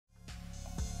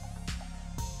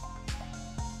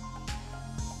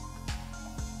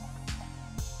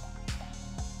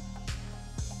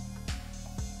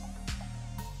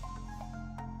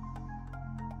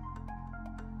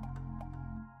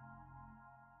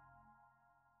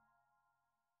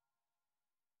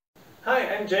Hi,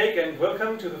 I'm Jake and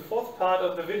welcome to the fourth part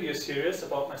of the video series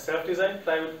about my self-designed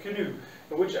plywood canoe,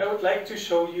 in which I would like to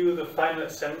show you the final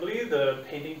assembly, the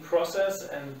painting process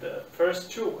and the first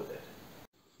tour with it.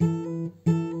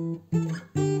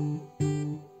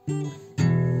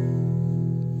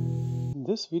 In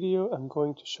this video I'm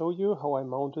going to show you how I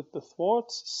mounted the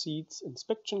thwarts, seats,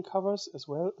 inspection covers as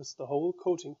well as the whole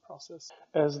coating process.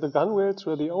 As the gunwales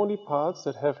were the only parts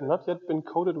that have not yet been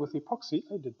coated with epoxy,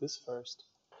 I did this first.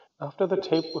 After the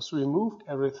tape was removed,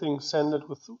 everything sanded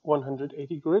with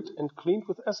 180 grit and cleaned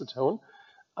with acetone,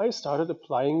 I started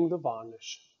applying the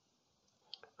varnish.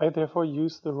 I therefore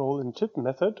used the roll and tip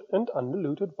method and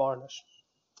undiluted varnish.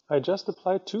 I just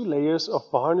applied 2 layers of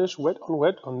varnish wet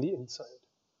on the inside.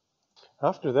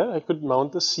 After that I could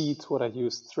mount the seats. What I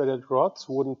used: threaded rods,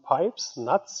 wooden pipes,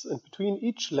 nuts, and between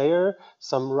each layer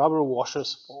some rubber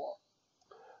washers for.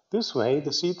 This way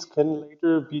the seats can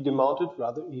later be demounted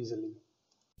rather easily.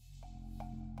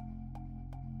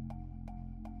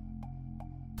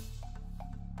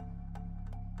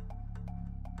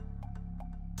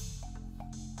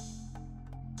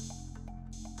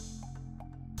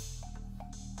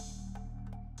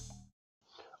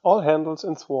 All handles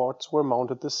and thwarts were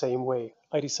mounted the same way.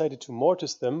 I decided to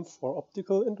mortise them for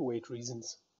optical and weight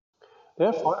reasons.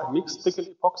 Therefore I mixed thickened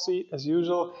epoxy as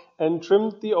usual and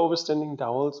trimmed the overstanding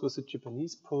dowels with a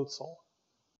Japanese pull saw.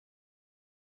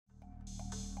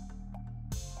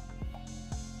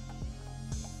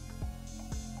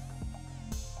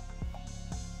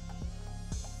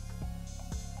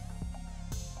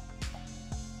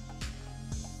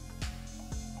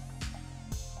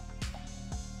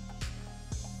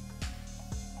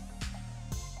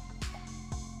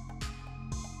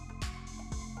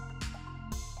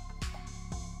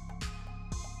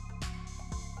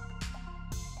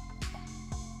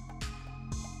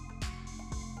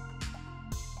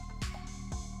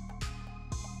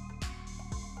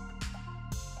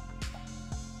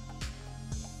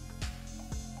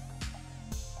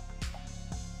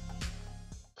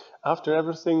 After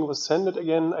everything was sanded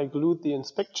again, I glued the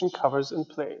inspection covers in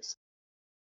place.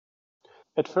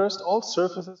 At first all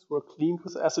surfaces were cleaned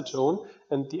with acetone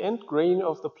and the end grain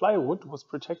of the plywood was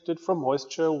protected from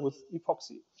moisture with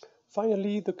epoxy.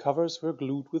 Finally, the covers were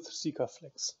glued with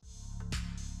Sikaflex.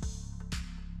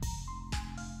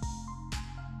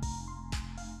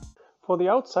 For the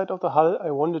outside of the hull, I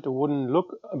wanted a wooden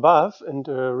look above and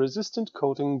a resistant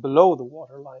coating below the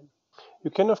waterline. You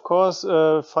can of course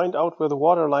find out where the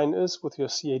waterline is with your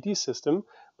CAD system,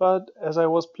 but as I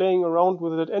was playing around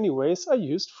with it anyways, I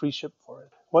used FreeShip for it.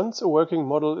 Once a working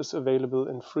model is available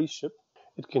in FreeShip,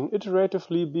 it can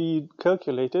iteratively be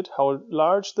calculated how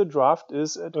large the draft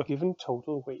is at a given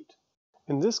total weight.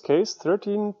 In this case,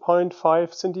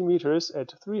 13.5 centimeters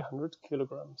at 300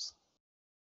 kilograms.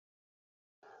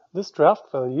 This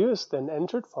draft value is then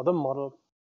entered for the model.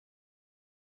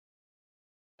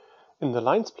 In the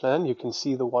lines plan you can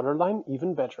see the waterline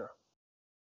even better.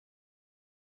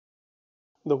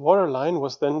 The waterline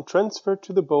was then transferred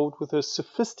to the boat with a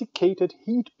sophisticated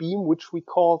heat beam which we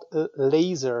called a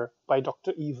laser by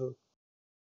Dr. Evil.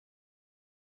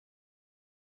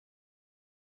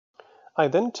 I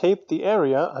then taped the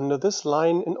area under this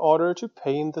line in order to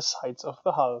paint the sides of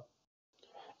the hull.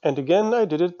 And again I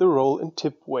did it the roll and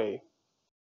tip way.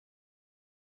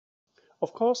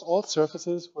 Of course all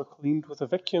surfaces were cleaned with a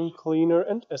vacuum cleaner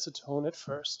and acetone at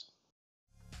first.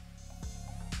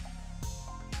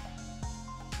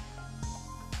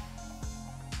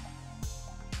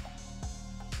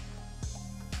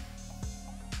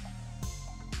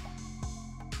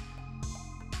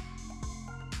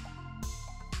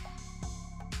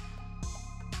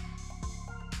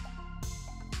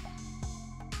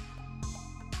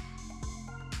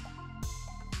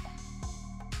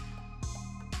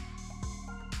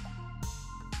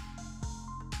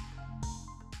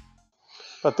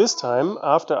 But this time,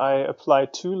 after I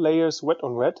applied 2 layers wet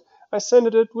on wet, I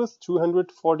sanded it with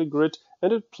 240 grit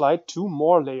and applied 2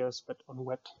 more layers wet on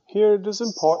wet. Here it is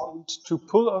important to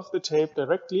pull off the tape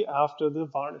directly after the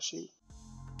varnishing.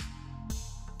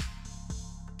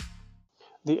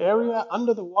 The area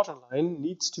under the waterline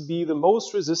needs to be the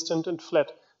most resistant and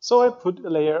flat, so I put a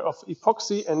layer of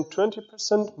epoxy and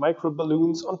 20% micro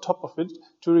balloons on top of it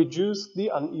to reduce the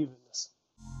unevenness.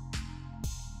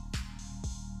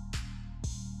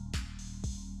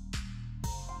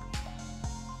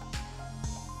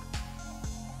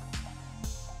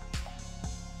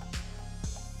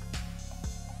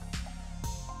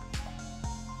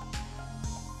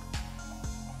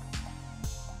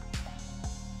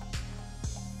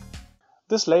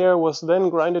 This layer was then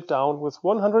grinded down with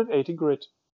 180 grit.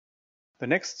 The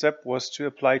next step was to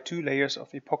apply 2 layers of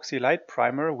epoxy light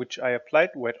primer, which I applied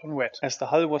wet on wet. As the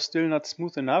hull was still not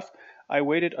smooth enough, I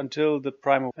waited until the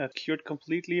primer had cured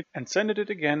completely and sanded it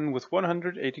again with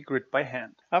 180 grit by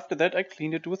hand. After that I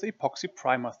cleaned it with epoxy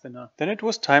primer thinner. Then it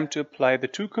was time to apply the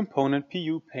 2-component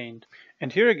PU paint.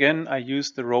 And here again I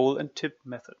used the roll and tip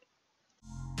method.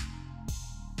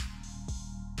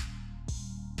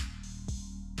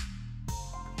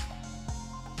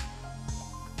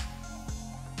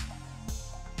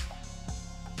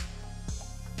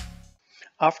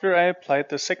 After I applied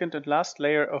the second and last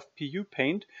layer of PU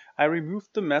paint, I removed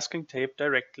the masking tape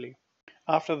directly.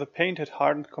 After the paint had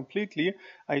hardened completely,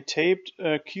 I taped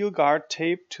keel guard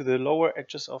tape to the lower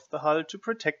edges of the hull to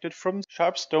protect it from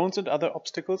sharp stones and other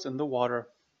obstacles in the water.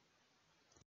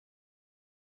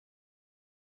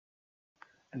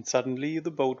 And suddenly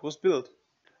the boat was built.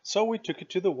 So we took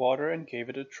it to the water and gave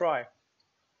it a try.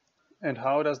 And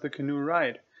how does the canoe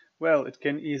ride? Well, it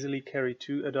can easily carry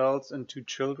 2 adults and 2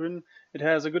 children, it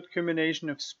has a good combination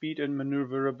of speed and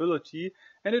maneuverability,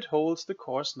 and it holds the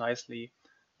course nicely.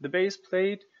 The base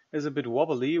plate is a bit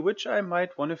wobbly, which I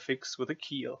might want to fix with a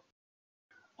keel.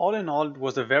 All in all, it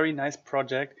was a very nice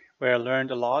project where I learned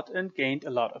a lot and gained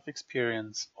a lot of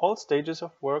experience. All stages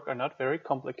of work are not very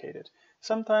complicated.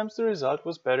 Sometimes the result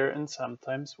was better and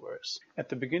sometimes worse. At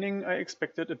the beginning I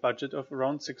expected a budget of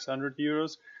around 600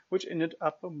 euros, which ended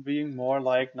up being more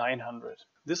like 900.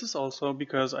 This is also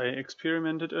because I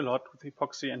experimented a lot with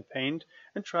epoxy and paint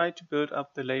and tried to build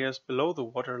up the layers below the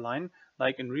waterline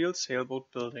like in real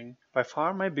sailboat building. By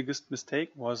far my biggest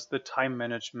mistake was the time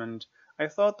management. I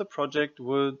thought the project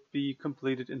would be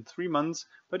completed in 3 months,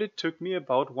 but it took me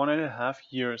about 1.5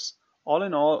 years. All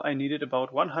in all, I needed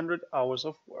about 100 hours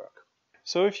of work.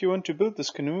 So if you want to build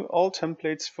this canoe, all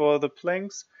templates for the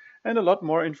planks and a lot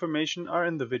more information are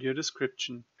in the video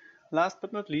description. Last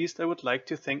but not least, I would like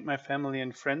to thank my family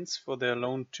and friends for their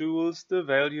loaned tools, the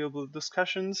valuable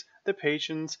discussions, the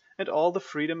patience, and all the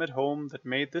freedom at home that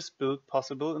made this build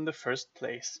possible in the first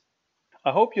place.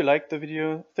 I hope you liked the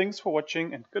video, thanks for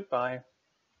watching and goodbye.